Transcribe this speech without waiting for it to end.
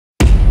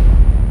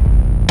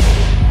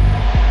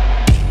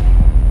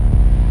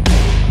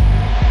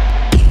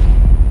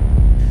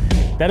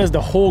That is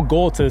the whole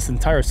goal to this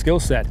entire skill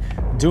set,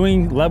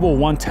 doing level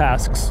 1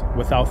 tasks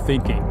without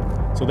thinking,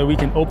 so that we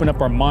can open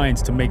up our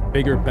minds to make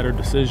bigger, better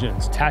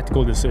decisions,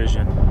 tactical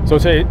decisions. So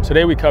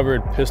today we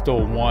covered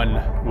Pistol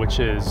 1, which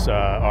is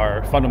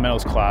our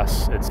fundamentals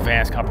class. It's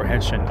advanced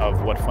comprehension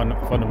of what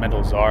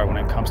fundamentals are when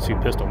it comes to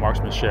pistol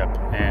marksmanship.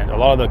 And a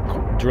lot of the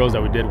drills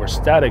that we did were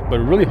static, but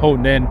really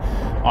honed in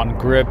on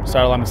grip,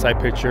 sight alignment, sight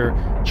picture,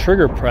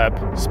 trigger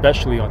prep,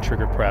 especially on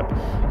trigger prep,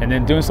 and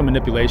then doing some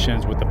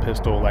manipulations with the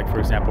pistol, like for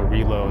example,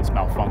 reloads,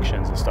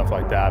 malfunctions, and stuff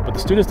like that. But the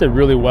students did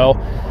really well.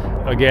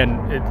 Again,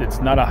 it's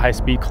not a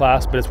high-speed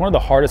class, but it's one of the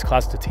hardest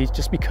classes to teach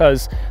just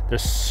because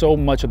there's so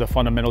much of the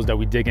fundamentals that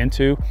we dig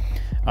into,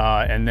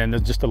 and then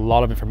there's just a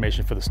lot of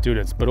information for the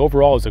students. But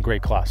overall, it's a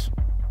great class.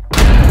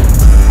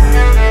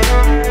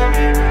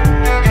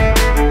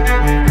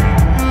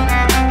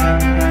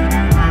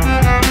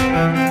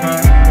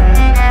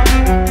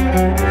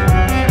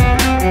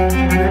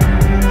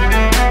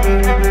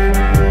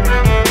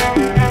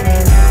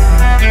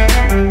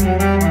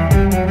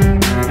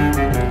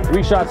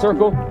 3-shot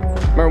circle.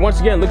 Remember,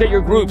 once again, look at your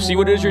group, see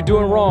what it is you're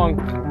doing wrong,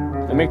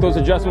 and make those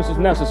adjustments as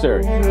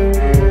necessary.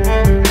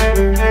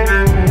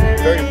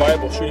 Very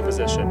viable shooting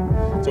position.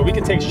 So we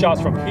can take shots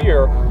from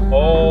here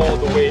all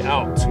the way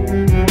out. So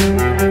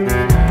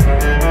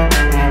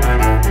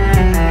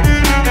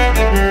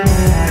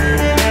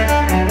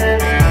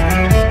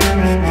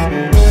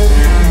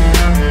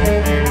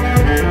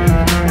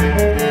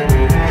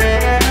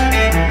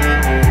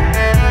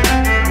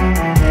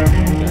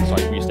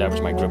I reestablish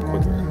my grip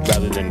quicker,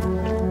 rather than,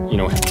 you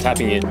know,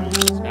 tapping it,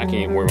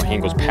 smacking it where my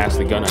hand goes past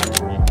the gun. I have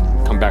to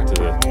come back to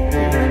the...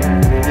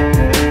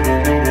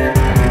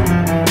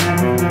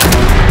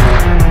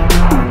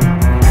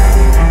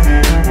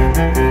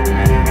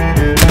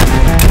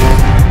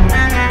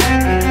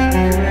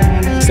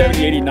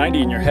 70, 80,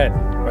 90 in your head,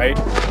 right?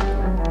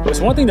 It's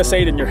one thing to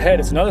say it in your head,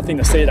 it's another thing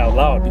to say it out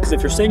loud, because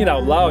if you're saying it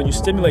out loud, you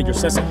stimulate your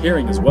sense of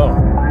hearing as well.